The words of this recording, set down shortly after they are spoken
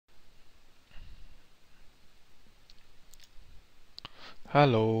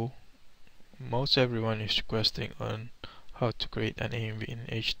Hello, most everyone is requesting on how to create an AMV in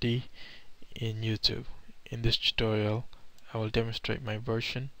HD in YouTube. In this tutorial, I will demonstrate my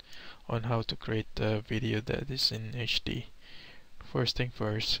version on how to create a video that is in HD. First thing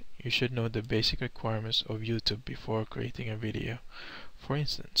first, you should know the basic requirements of YouTube before creating a video. For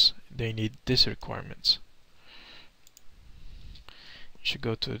instance, they need these requirements. You should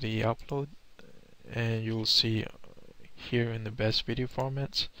go to the upload and you will see here in the best video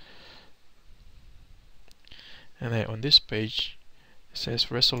formats, and then on this page it says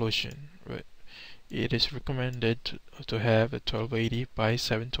resolution. It is recommended to have a 1280 by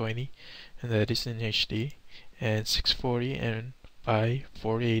 720, and that is in HD, and 640 and by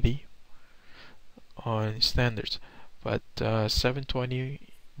 480 on standards, but 720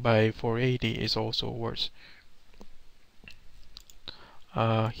 by 480 is also worse.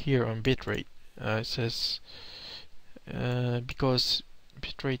 Here on bitrate it says because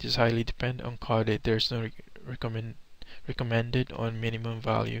bitrate is highly dependent on coded, there's no recommended on minimum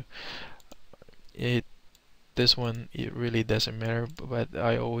value. This one it really doesn't matter, but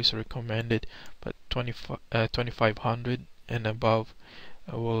I always recommend it. But 2500 and above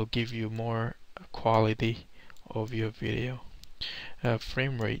will give you more quality of your video.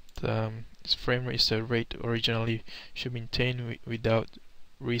 Frame rate. Frame rate is the rate originally should maintain without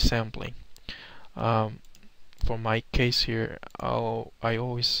resampling. For my case here, I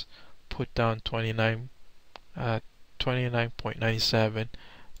always put down 29.97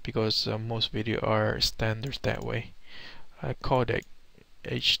 because most videos are standard that way. Codec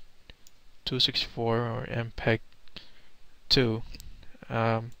H.264 or MPEG-2.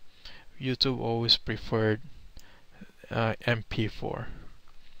 YouTube always preferred MP4.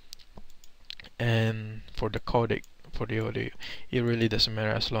 And for the codec, for the audio, it really doesn't matter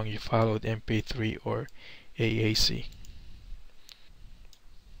as long as you followed MP3 or AAC.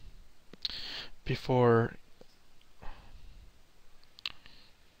 Before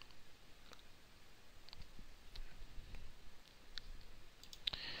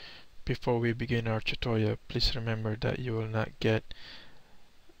we begin our tutorial, please remember that you will not get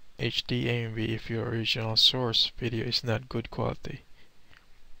HD AMV if your original source video is not good quality.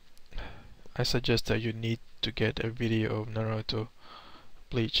 I suggest that you need to get a video of Naruto,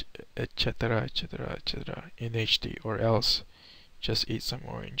 Bleach, etc., etc., etc. in HD, or else just eat some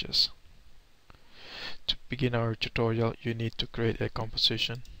oranges. To begin our tutorial, you need to create a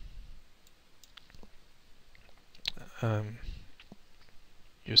composition. Your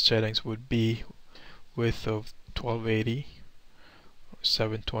settings would be width of 1280,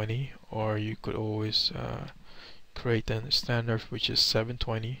 720, or you could always create a standard which is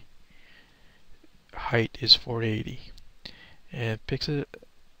 720. Height is 480, and pixel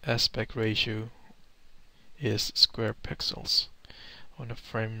aspect ratio is square pixels. On the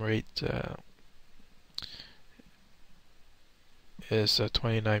frame rate is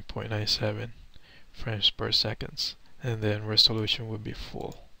 29.97 frames per second, and then resolution would be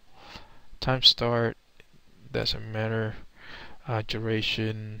full. Time start doesn't matter.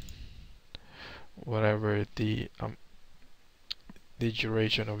 Duration, whatever the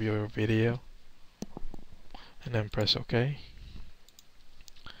duration of your video, and then press OK.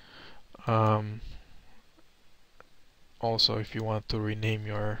 Also, if you want to rename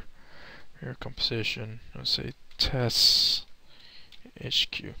your composition, let's say test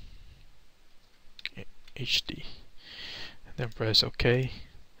HQ HD, and then press OK,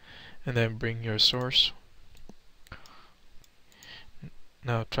 and then bring your source.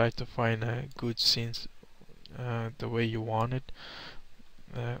 Now try to find a good scene the way you want it.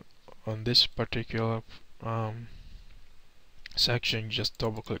 On this particular section, just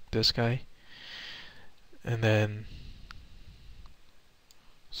double click this guy and then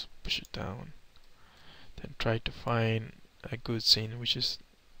push it down. Then try to find a good scene which is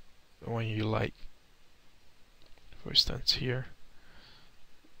the one you like. For instance, here,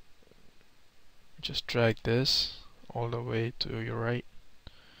 just drag this all the way to your right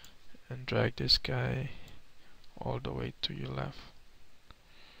and drag this guy all the way to your left.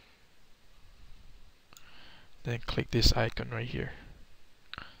 Then click this icon right here.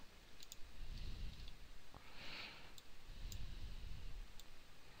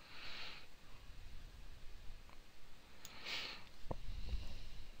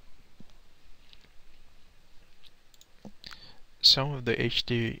 Some of the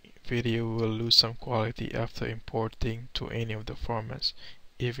HD video will lose some quality after importing to any of the formats,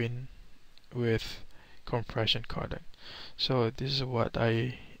 even with compression codec. So this is what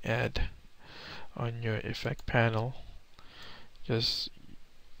I add on your effect panel. Just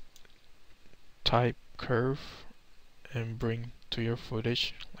type curve and bring to your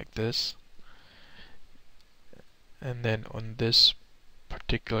footage like this, and then on this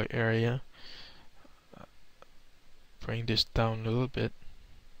particular area, bring this down a little bit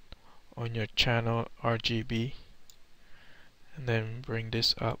on your channel RGB, and then bring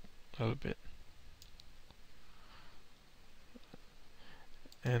this up a little bit,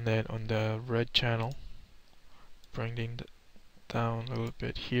 and then on the red channel, bring it down a little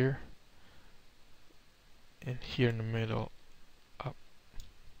bit here, and here in the middle up.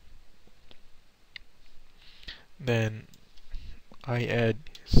 Then I add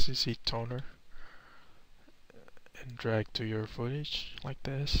CC toner and drag to your footage like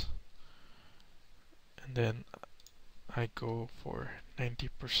this, and then I go for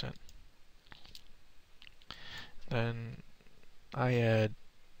 90%. Then I add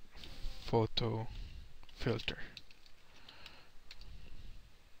photo filter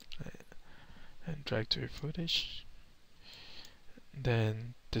and drag to your footage.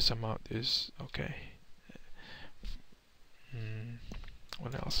 Then this amount is okay.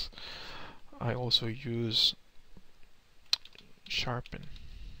 What else? I also use sharpen.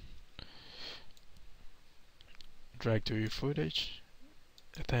 Drag to your footage,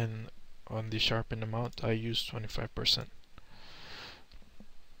 and then on the sharpen amount I use 25%.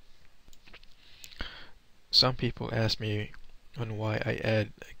 Some people ask me on why I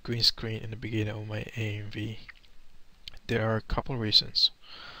add a green screen in the beginning of my AMV. There are a couple reasons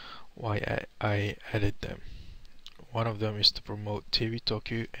why I added them. One of them is to promote TV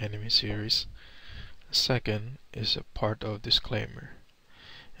Tokyo anime series. Second is a part of disclaimer.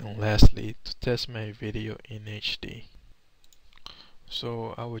 And lastly, to test my video in HD.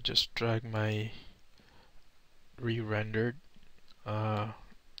 So I would just drag my re-rendered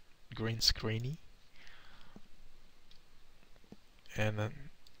green screeny, and then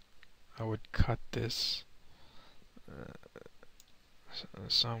I would cut this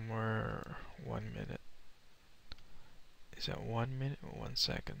somewhere 1 minute. Is that 1 minute or 1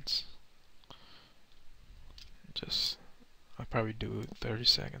 second? Just I'll probably do 30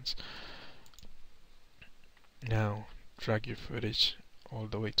 seconds. Now drag your footage all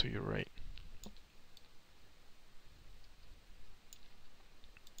the way to your right.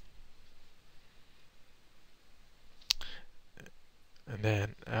 And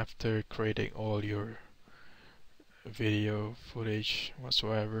then after creating all your video footage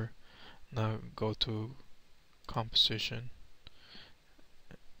whatsoever, now go to composition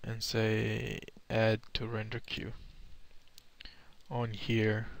and say add to render queue. On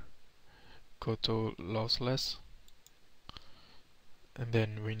here, go to lossless, and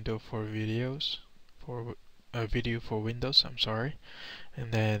then window for videos, for video for Windows, I'm sorry,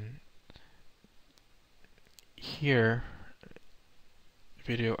 and then here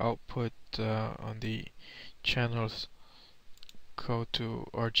video output on the channels, go to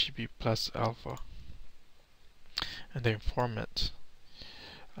RGB plus alpha, and then format.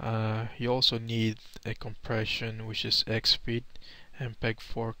 You also need a compression, which is XFeed and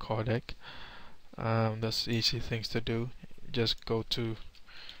MPEG-4 codec. That's easy things to do. Just go to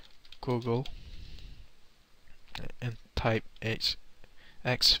Google and type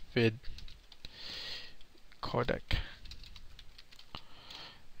XFeed codec.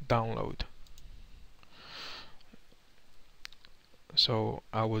 Download. So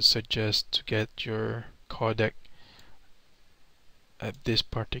I would suggest to get your codec at this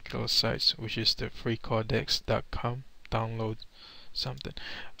particular site, which is the freecodecs.com. Download something.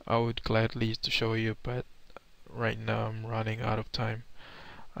 I would gladly to show you, but right now I'm running out of time.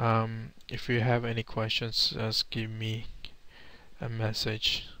 If you have any questions, just give me a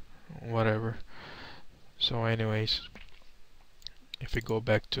message, whatever. So anyways, if we go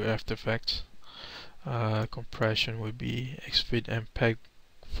back to After Effects, compression would be XFeed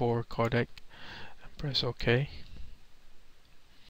MPEG-4 codec, and press OK.